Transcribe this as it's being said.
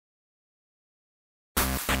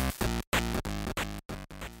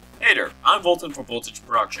Hey there, I'm Volton from Voltage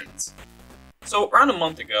Productions. So, around a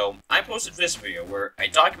month ago, I posted this video where I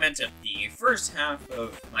documented the first half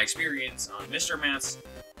of my experience on Mr. Matt's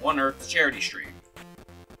One Earth charity stream.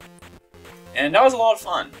 And that was a lot of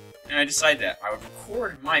fun, and I decided that I would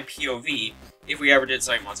record my POV if we ever did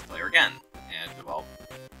something multiplayer again. And, well,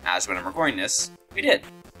 as when I'm recording this, we did.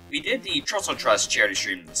 We did the Trussell Trust charity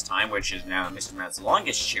stream this time, which is now Mr. Matt's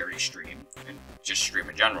longest charity stream, and just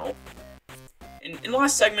stream in general. In the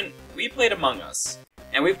last segment, we played Among Us,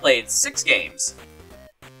 and we played 6 games.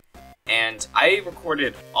 And I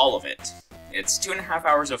recorded all of it. It's 2.5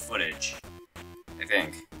 hours of footage, I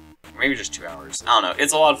think. Or maybe just 2 hours. I don't know.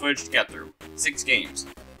 It's a lot of footage to get through. 6 games.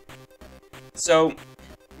 So,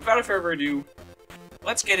 without further ado,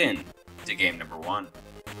 let's get in to game number 1.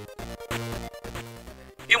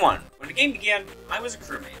 Game 1. When the game began, I was a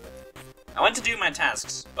crewmate. I went to do my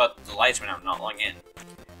tasks, but the lights went out not long in.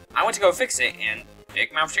 I went to go fix it, and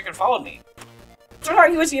Big Mouth Chicken followed me. Turned out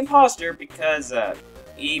he was the imposter because,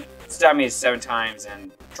 he stabbed me 7 times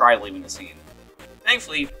and tried leaving the scene.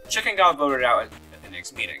 Thankfully, Chicken got voted out at the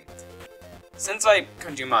next meeting. Since I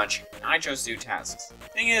couldn't do much, I chose to do tasks.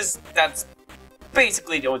 Thing is, that's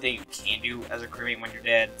basically the only thing you can do as a crewmate when you're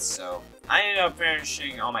dead, so I ended up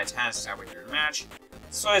finishing all my tasks halfway through the match,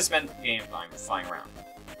 so I spent the game flying around.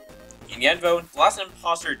 In the end, though, the last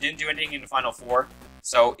imposter didn't do anything in the final 4,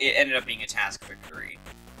 so it ended up being a task victory.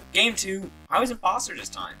 Game 2, I was imposter this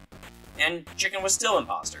time, and Chicken was still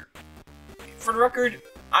imposter. For the record,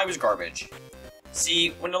 I was garbage. See,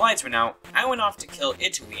 when the lights went out, I went off to kill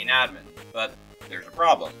Itui and Admin, but there's a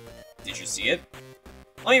problem. Did you see it?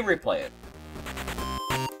 Let me replay it.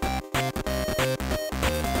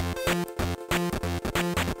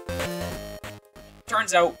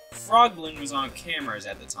 Turns out, Frog Balloon was on cameras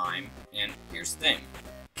at the time, and here's the thing.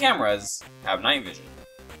 Cameras have night vision.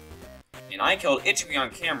 And I killed Itui on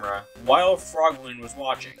camera while Frog Balloon was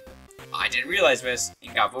watching. I didn't realize this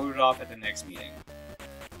and got voted off at the next meeting.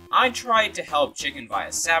 I tried to help Chicken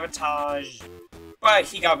via sabotage, but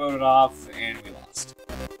he got voted off and we lost.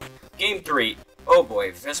 Game 3. Oh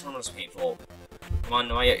boy, this one was painful. Come on,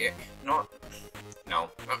 no. Okay,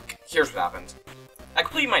 here's what happened. I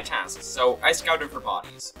completed my tasks, so I scouted for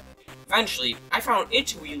bodies. Eventually, I found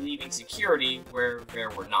Itui leaving security where there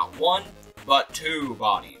were not 1, but 2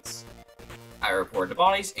 bodies. I reported the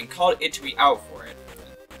bodies and called Itui out for it.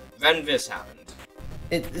 Then this happened.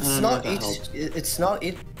 It's not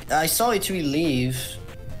it. I saw Itui leave.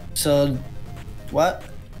 So, what?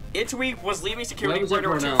 Itui was leaving security where there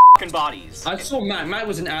were 2 fucking bodies. I saw Matt. Matt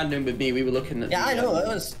was an admin with me. We were looking at. Yeah, I know.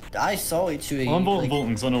 I saw Itui. Well, I'm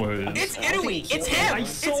Volton, so I know where it is. It's Itui! It's him! I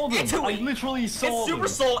saw them! Itui. I literally saw them! It's Super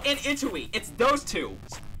Soul and Itui! It's those 2!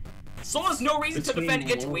 Soul has no reason to defend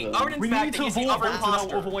Itui, other than the fact that he's the other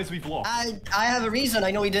imposter. Otherwise we've lost. I have a reason.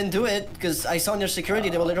 I know he didn't do it because I saw in their security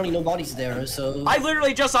there were literally no bodies there. So I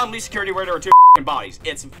literally just saw him leave security where there were 2 bodies.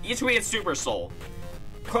 It's Itui and Super Soul.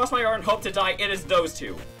 Cross my heart and hope to die. It is those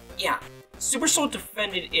 2. Yeah, Super Soul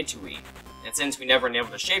defended Itui, and since we never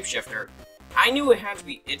enabled the shapeshifter, I knew it had to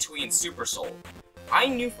be Itui and Super Soul. I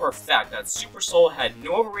knew for a fact that Super Soul had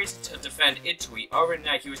no other reason to defend Itui other than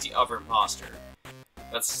that he was the other imposter.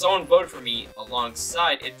 But someone voted for me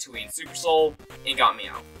alongside Itui and Super Soul and got me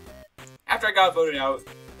out. After I got voted out,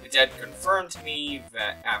 the dead confirmed to me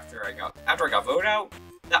that after I got voted out,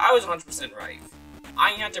 that I was 100% right.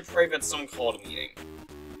 I had to pray that someone called a meeting.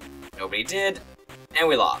 Nobody did, and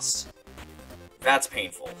we lost. That's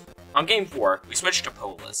painful. On game 4, we switched to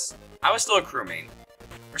Polis. I was still a crewmate.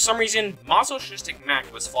 For some reason, Masochistic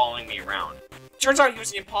Mac was following me around. Turns out he was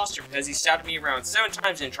the imposter because he stabbed me around 7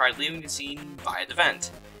 times and tried leaving the scene via the vent.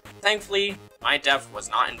 Thankfully, my death was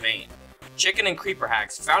not in vain. Chicken and Creeper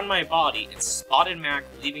Hacks found my body and spotted Mac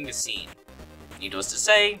leaving the scene. Needless to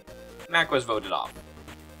say, Mac was voted off.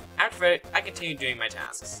 After that, I continued doing my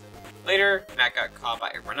tasks. Later, Mac got caught by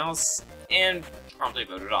everyone else and promptly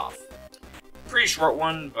voted off. Pretty short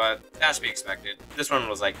one, but that's to be expected. This one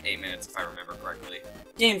was like 8 minutes if I remember correctly.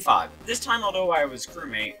 Game 5. This time, although I was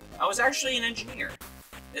crewmate, I was actually an engineer.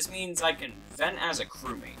 This means I can vent as a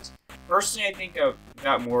crewmate. Personally, I think of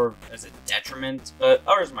that more as a detriment, but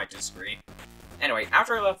others might disagree. Anyway,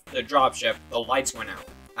 after I left the dropship, the lights went out.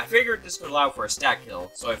 I figured this could allow for a stat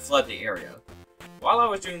kill, so I fled the area. While I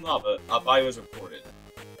was doing lava, a body was reported.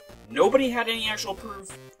 Nobody had any actual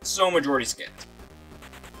proof, so majority skipped.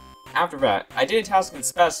 After that, I did a task in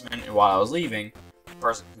Specimen, and while I was leaving, the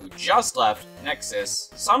person who just left, Nexus,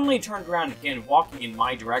 suddenly turned around and began walking in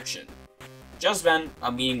my direction. Just then, a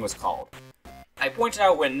meeting was called. I pointed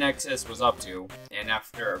out what Nexus was up to, and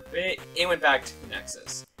after a bit, it went back to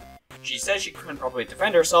Nexus. She She said she couldn't properly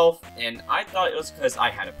defend herself, and I thought it was because I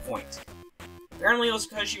had a point. Apparently it was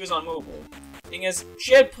because she was on mobile. Thing is,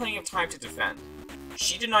 she had plenty of time to defend.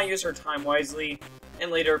 She did not use her time wisely,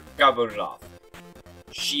 and later got voted off.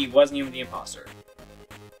 She wasn't even the imposter.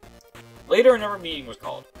 Later, another meeting was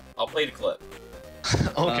called. I'll play the clip.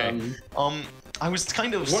 Okay. I was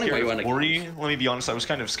kind of scared of Corey. Let me be honest. I was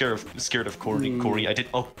kind of scared of Corey. Corey. I did.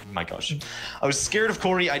 Oh my gosh. I was scared of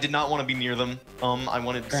Corey. I did not want to be near them. I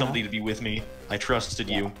wanted somebody to be with me. I trusted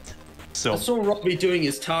you. So I saw Robbie doing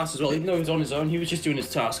his task as well. Even though he was on his own, he was just doing his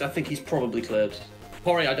task. I think he's probably cleared.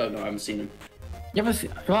 Corey, I don't know. I haven't seen him. Yeah, but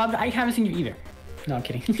well, I haven't seen you either. No, I'm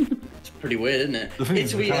kidding. It's pretty weird, isn't it?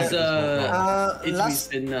 Italy's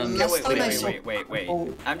been. Wait.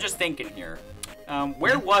 I'm just thinking here.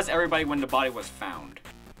 Where was everybody when the body was found?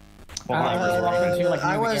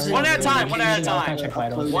 I was one at a time. One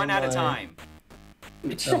at a time.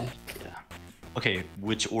 okay,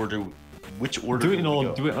 which order? Which order? Do it in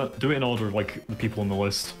order. Do it in order, like the people on the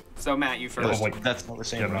list. So Matt, you first. That's not the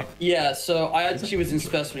same, right? Yeah. So I actually was in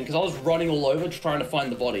specimen because I was running all over trying to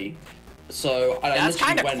find the body. So that's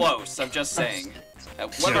kind of close. I'm just saying.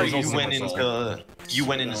 What are you? You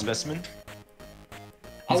went into specimen.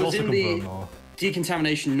 I was in the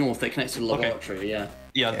decontamination north that connects to the laboratory. Yeah.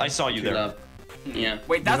 Yeah, I saw you there. Yeah.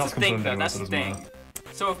 Wait, that's the thing, though. That's the thing.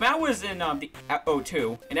 So if Matt was in the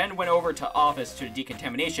O2 and then went over to office to the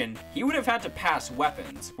decontamination, he would have had to pass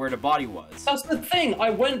weapons where the body was. That's the thing. I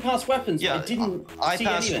went past weapons. Yeah, but I didn't. I see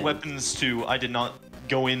passed anything. weapons too. I did not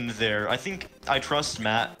go in there. I think I trust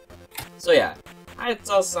Matt. So yeah, I had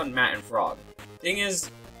sus on Matt and Frog. Thing is,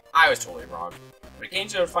 I was totally wrong. When it came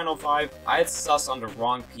to the final 5, I had sus on the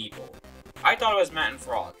wrong people. I thought it was Matt and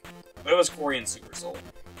Frog, but it was Corey and Super Soul.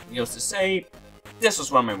 Needless to say, this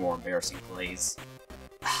was one of my more embarrassing plays.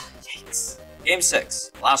 Yikes. Game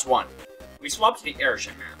 6, last one. We swapped to the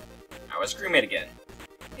airship map. I was crewmate again.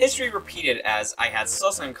 History repeated as I had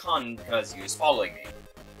sus on Con because he was following me.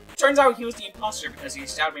 Turns out he was the imposter because he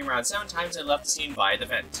stabbed me around 7 times and left the scene via the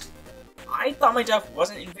vent. I thought my death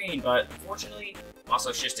wasn't in vain, but unfortunately,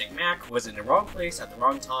 Masochistic Mac was in the wrong place at the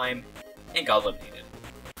wrong time and got eliminated.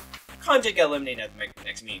 Con did get eliminated at the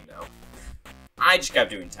next meeting though. I just kept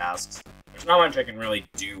doing tasks. There's not much I can really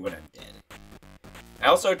do when I'm dead. I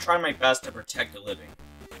also tried my best to protect the living.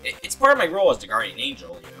 It's part of my role as the Guardian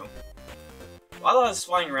Angel, you know. While I was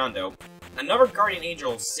flying around though, another Guardian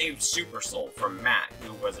Angel saved Super Soul from Matt,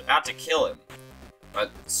 who was about to kill him. But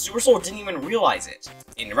Super Soul didn't even realize it.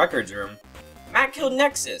 In the records room, Matt killed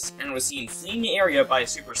Nexus and was seen fleeing the area by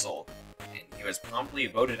Super Soul, and he was promptly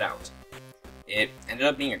voted out. It ended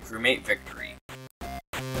up being a crewmate victory.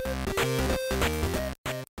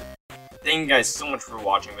 Thank you guys so much for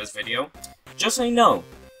watching this video. Just so you know,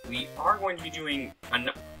 we are going to be doing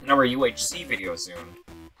another UHC video soon.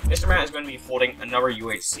 Mr. Matt is going to be holding another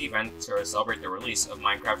UHC event to celebrate the release of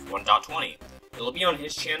Minecraft 1.20. It'll be on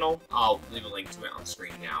his channel. I'll leave a link to it on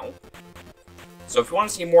screen now. So if you want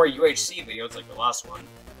to see more UHC videos like the last one,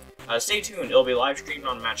 stay tuned. It'll be live streamed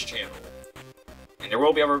on Matt's channel. And there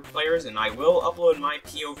will be other players, and I will upload my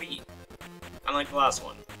POV, unlike the last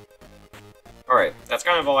one. Alright, that's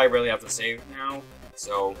kind of all I really have to say now,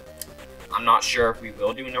 so I'm not sure if we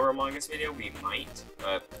will do another Among Us video. We might,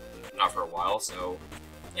 but not for a while, so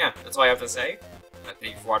yeah, that's all I have to say.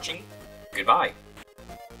 Thank you for watching. Goodbye.